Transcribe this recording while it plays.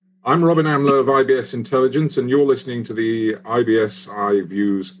I'm Robin Amler of IBS Intelligence, and you're listening to the IBS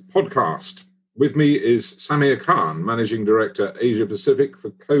iViews podcast. With me is Samir Khan, Managing Director, Asia Pacific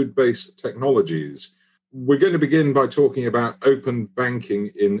for Codebase Technologies. We're going to begin by talking about open banking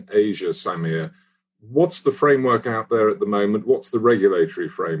in Asia, Samir. What's the framework out there at the moment? What's the regulatory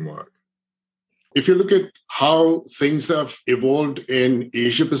framework? If you look at how things have evolved in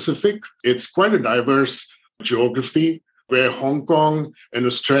Asia Pacific, it's quite a diverse geography where Hong Kong and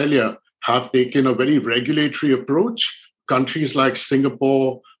Australia have taken a very regulatory approach. Countries like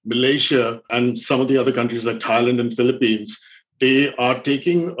Singapore, Malaysia, and some of the other countries like Thailand and Philippines, they are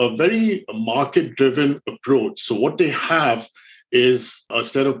taking a very market-driven approach. So what they have is a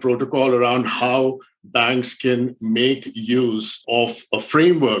set of protocol around how banks can make use of a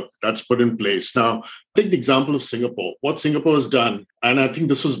framework that's put in place. Now, take the example of Singapore. What Singapore has done, and I think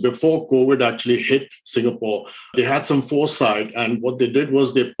this was before COVID actually hit Singapore, they had some foresight, and what they did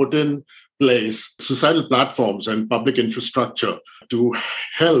was they put in place societal platforms and public infrastructure to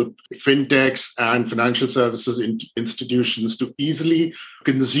help fintechs and financial services institutions to easily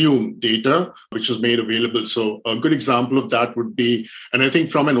consume data which was made available. So a good example of that would be, and I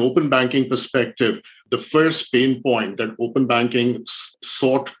think from an open banking perspective, the first pain point that open banking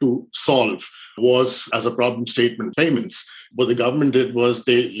sought to solve was as a problem statement payments. What the government did was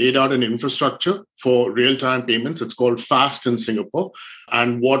they laid out an infrastructure for real-time payments. It's called FAST in Singapore.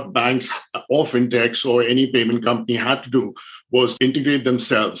 And what banks or fintechs or any payment company had to do was integrate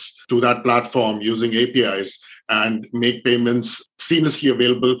themselves to that platform using APIs and make payments seamlessly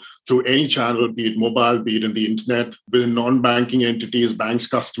available through any channel, be it mobile, be it in the internet, within non-banking entities, banks,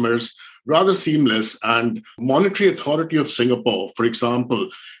 customers, rather seamless. And Monetary Authority of Singapore, for example,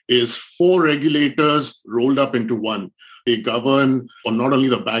 is 4 regulators rolled up into one. They govern on not only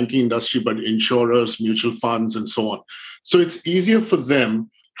the banking industry, but insurers, mutual funds, and so on. So it's easier for them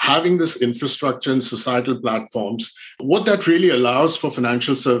having this infrastructure and societal platforms. What that really allows for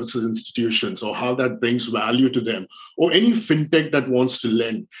financial services institutions, or how that brings value to them, or any fintech that wants to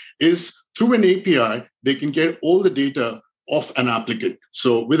lend, is through an API, they can get all the data of an applicant.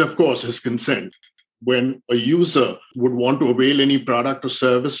 So with, of course, his consent. When a user would want to avail any product or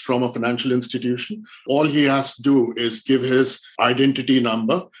service from a financial institution, all he has to do is give his identity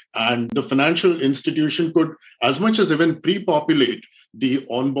number, and the financial institution could, as much as even pre-populate the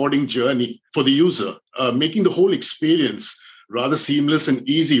onboarding journey for the user, making the whole experience rather seamless and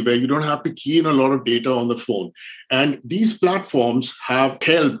easy, where you don't have to key in a lot of data on the phone. And these platforms have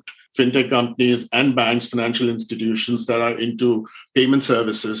helped fintech companies and banks, financial institutions that are into payment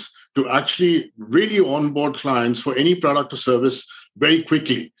services to actually really onboard clients for any product or service very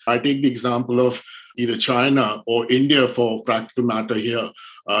quickly. I take the example of either China or India for practical matter here.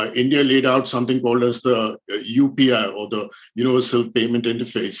 India laid out something called as the UPI, or the Universal Payment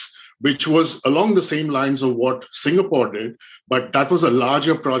Interface, which was along the same lines of what Singapore did, but that was a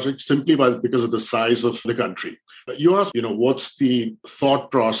larger project simply because of the size of the country. You asked, what's the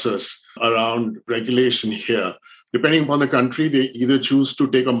thought process around regulation here? Depending upon the country, they either choose to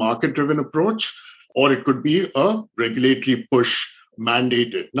take a market-driven approach, or it could be a regulatory push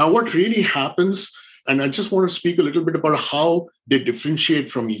mandated. Now, what really happens, and I just want to speak a little bit about how they differentiate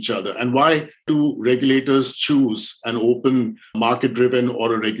from each other, and why do regulators choose an open market-driven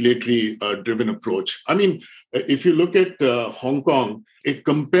or a regulatory-driven approach. I mean, if you look at Hong Kong, it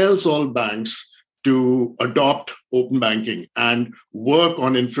compels all banks to adopt open banking and work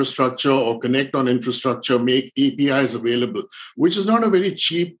on infrastructure or connect on infrastructure, make APIs available, which is not a very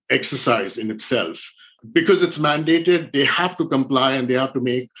cheap exercise in itself. Because it's mandated, they have to comply and they have to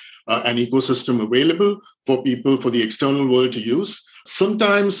make an ecosystem available for people, for the external world to use.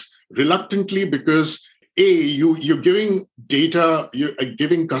 Sometimes reluctantly, because you're giving data, you're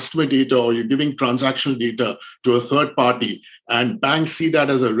giving customer data, or you're giving transactional data to a third party, and banks see that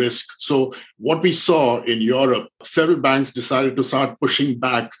as a risk. So what we saw in Europe, several banks decided to start pushing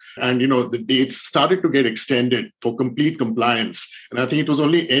back, and the dates started to get extended for complete compliance. And I think it was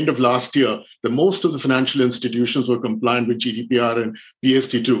only end of last year that most of the financial institutions were compliant with GDPR and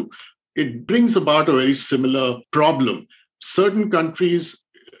PSD2. It brings about a very similar problem. Certain countries,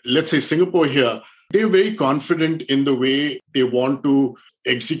 let's say Singapore here, they're very confident in the way they want to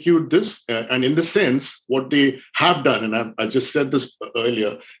execute this. And in the sense, what they have done, and I just said this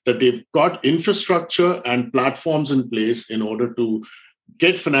earlier, that they've got infrastructure and platforms in place in order to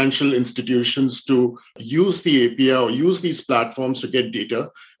get financial institutions to use the API or use these platforms to get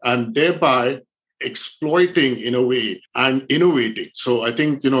data, and thereby exploiting in a way and innovating. So I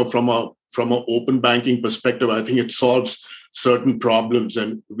think, from an open banking perspective, I think it solves certain problems,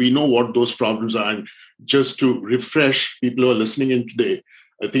 and we know what those problems are. And just to refresh people who are listening in today,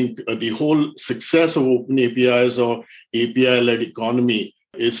 I think the whole success of open APIs or API-led economy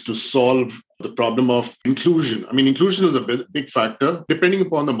is to solve the problem of inclusion. I mean, inclusion is a big factor, depending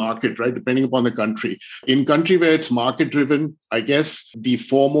upon the market, right? Depending upon the country. In country where it's market-driven, I guess the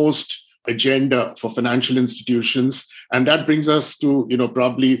foremost agenda for financial institutions, and that brings us to,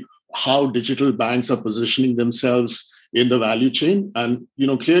 probably how digital banks are positioning themselves in the value chain. And,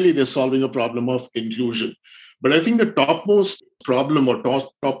 clearly they're solving a problem of inclusion. But I think the topmost problem or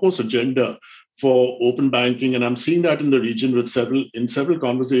topmost agenda for open banking, and I'm seeing that in the region with several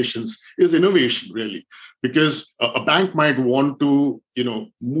conversations, is innovation, really. Because a bank might want to,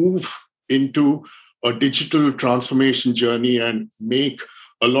 move into a digital transformation journey and make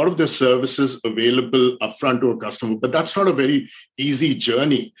a lot of their services available upfront to a customer. But that's not a very easy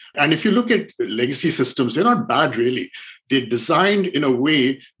journey. And if you look at legacy systems, they're not bad, really. They're designed in a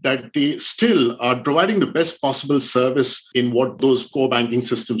way that they still are providing the best possible service in what those core banking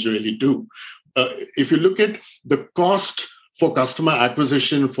systems really do. If you look at the cost for customer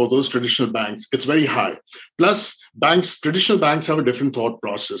acquisition for those traditional banks, it's very high. Plus, traditional banks have a different thought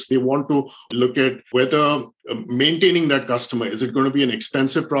process. They want to look at whether maintaining that customer, is it going to be an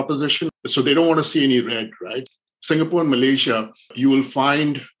expensive proposition? So they don't want to see any red, right? Singapore and Malaysia, you will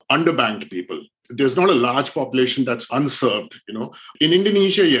find underbanked people. There's not a large population that's unserved. In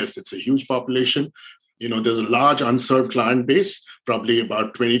Indonesia, yes, it's a huge population. There's a large unserved client base, probably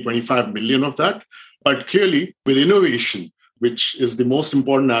about 20-25 million of that. But clearly, with innovation, which is the most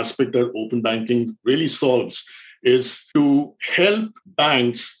important aspect that open banking really solves, is to help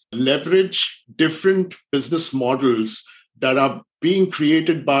banks leverage different business models that are being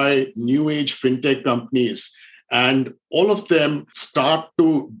created by new age fintech companies. And all of them start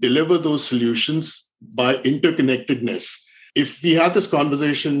to deliver those solutions by interconnectedness. If we had this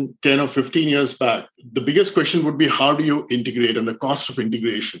conversation 10 or 15 years back, the biggest question would be, how do you integrate, and the cost of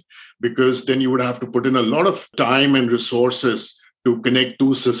integration? Because then you would have to put in a lot of time and resources to connect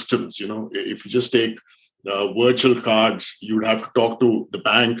two systems. If you just take virtual cards, you would have to talk to the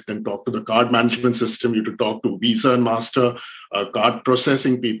bank, then talk to the card management system, you have to talk to Visa and Master card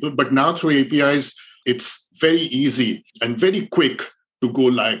processing people. But now through APIs, it's very easy and very quick to go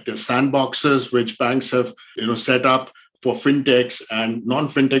live. There's sandboxes which banks have set up for fintechs and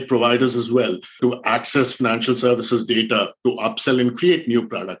non-fintech providers as well to access financial services data, to upsell and create new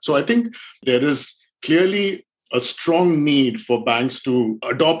products. So I think there is clearly a strong need for banks to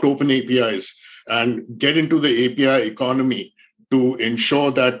adopt open APIs and get into the API economy to ensure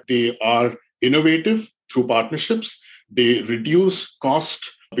that they are innovative through partnerships. They reduce cost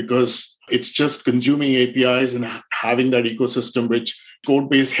because it's just consuming APIs and having that ecosystem, which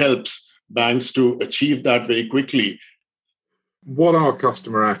Codebase helps banks to achieve that very quickly. What are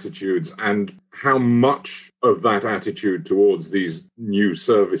customer attitudes, and how much of that attitude towards these new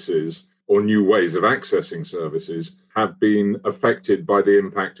services or new ways of accessing services have been affected by the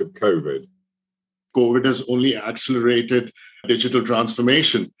impact of COVID? COVID has only accelerated digital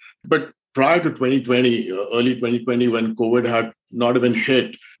transformation. But prior to 2020, early 2020, when COVID had not even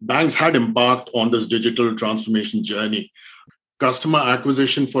hit, banks had embarked on this digital transformation journey. Customer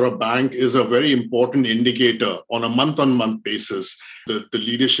acquisition for a bank is a very important indicator on a month-on-month basis. The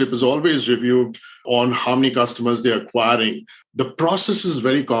leadership is always reviewed on how many customers they're acquiring. The process is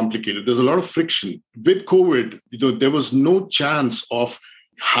very complicated. There's a lot of friction. With COVID, there was no chance of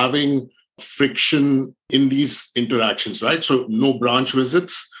having friction in these interactions, right? So no branch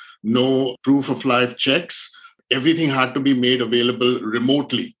visits, no proof of life checks. Everything had to be made available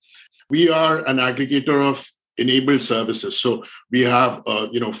remotely. We are an aggregator of enabled services. So we have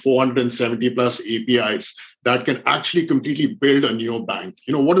 470 plus APIs that can actually completely build a neobank.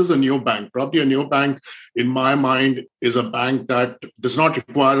 What is a neobank? Probably a neobank, in my mind, is a bank that does not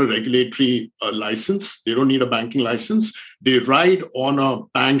require a regulatory license. They don't need a banking license. They ride on a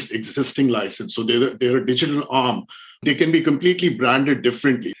bank's existing license. So they're a digital arm. They can be completely branded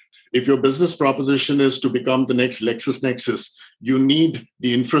differently. If your business proposition is to become the next LexisNexis, you need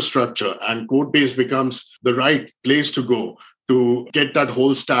the infrastructure, and Codebase becomes the right place to go to get that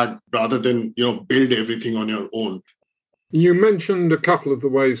whole stack rather than build everything on your own. You mentioned a couple of the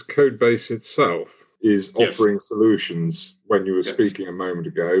ways Codebase itself is offering solutions when you were speaking a moment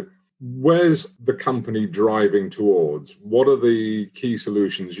ago. Where's the company driving towards? What are the key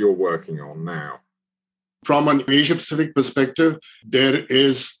solutions you're working on now? From an Asia-Pacific perspective, there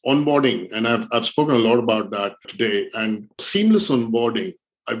is onboarding, and I've spoken a lot about that today, and seamless onboarding.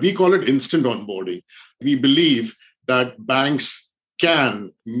 We call it instant onboarding. We believe that banks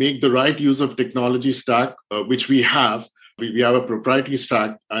can make the right use of technology stack, which we have, We have a proprietary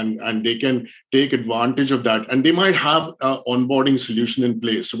stack, and they can take advantage of that. And they might have an onboarding solution in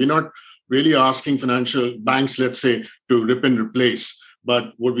place. So we're not really asking financial banks, let's say, to rip and replace.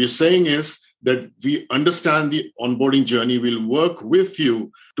 But what we're saying is that we understand the onboarding journey. We'll work with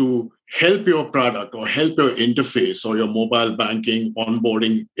you to help your product or help your interface or your mobile banking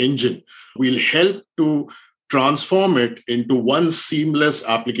onboarding engine. We'll help to transform it into one seamless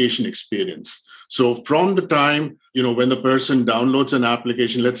application experience. So from the time, when the person downloads an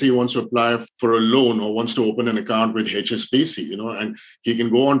application, let's say he wants to apply for a loan or wants to open an account with HSBC, and he can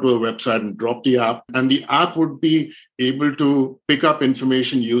go onto a website and drop the app, and the app would be able to pick up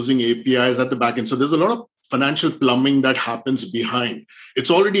information using APIs at the back end. So there's a lot of financial plumbing that happens behind.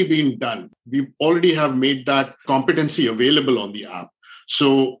 It's already been done. We already have made that competency available on the app.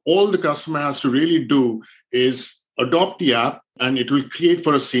 So all the customer has to really do is adopt the app, and it will create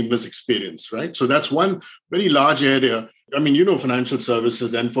for a seamless experience, right? So that's one very large area. Financial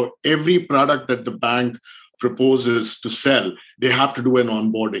services, and for every product that the bank proposes to sell, they have to do an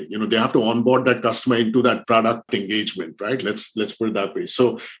onboarding. They have to onboard that customer into that product engagement, right? Let's put it that way.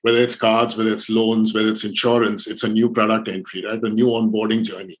 So whether it's cards, whether it's loans, whether it's insurance, it's a new product entry, right? A new onboarding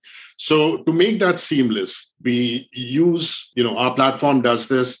journey. So to make that seamless, we use, our platform does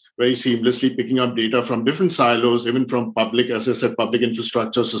this very seamlessly, picking up data from different silos, even from public, as I said, public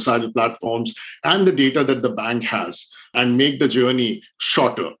infrastructure, societal platforms, and the data that the bank has, and make the journey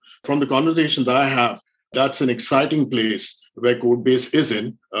shorter. From the conversations I have, that's an exciting place where Codebase is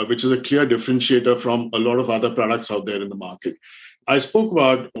in, which is a clear differentiator from a lot of other products out there in the market. I spoke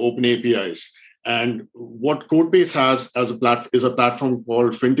about open APIs, and what Codebase has as is a platform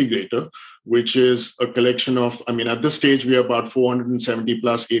called Fintegrator, which is a collection of, at this stage, we have about 470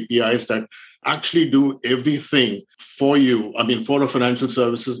 plus APIs that actually do everything for you. For a financial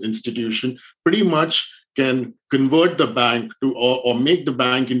services institution, pretty much can convert the bank to or make the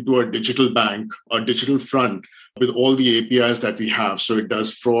bank into a digital bank or digital front with all the APIs that we have. So it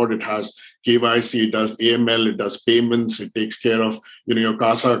does fraud, it has KYC, it does AML, it does payments, it takes care of your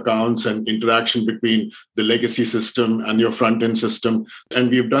CASA accounts and interaction between the legacy system and your front-end system. And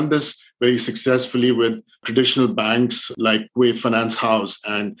we've done this very successfully with traditional banks like Kuwait Finance House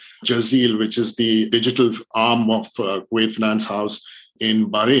and Jazeel, which is the digital arm of Kuwait Finance House in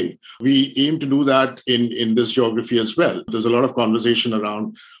Bahrain. We aim to do that in this geography as well. There's a lot of conversation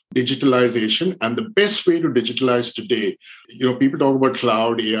around digitalization, and the best way to digitalize today, people talk about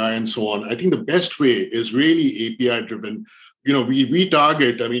cloud, AI, and so on. I think the best way is really API driven. We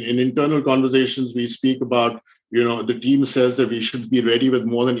target, in internal conversations, we speak about, the team says that we should be ready with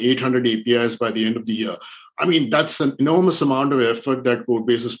more than 800 APIs by the end of the year. That's an enormous amount of effort that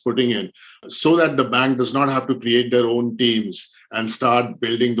Codebase is putting in so that the bank does not have to create their own teams and start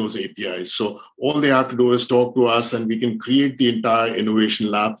building those APIs. So all they have to do is talk to us, and we can create the entire innovation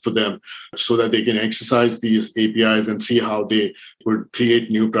lab for them so that they can exercise these APIs and see how they could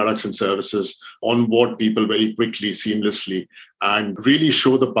create new products and services, onboard people very quickly, seamlessly, and really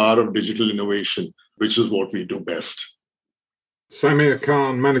show the power of digital innovation, which is what we do best. Samir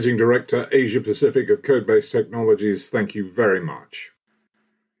Khan, Managing Director, Asia Pacific of Codebase Technologies, thank you very much.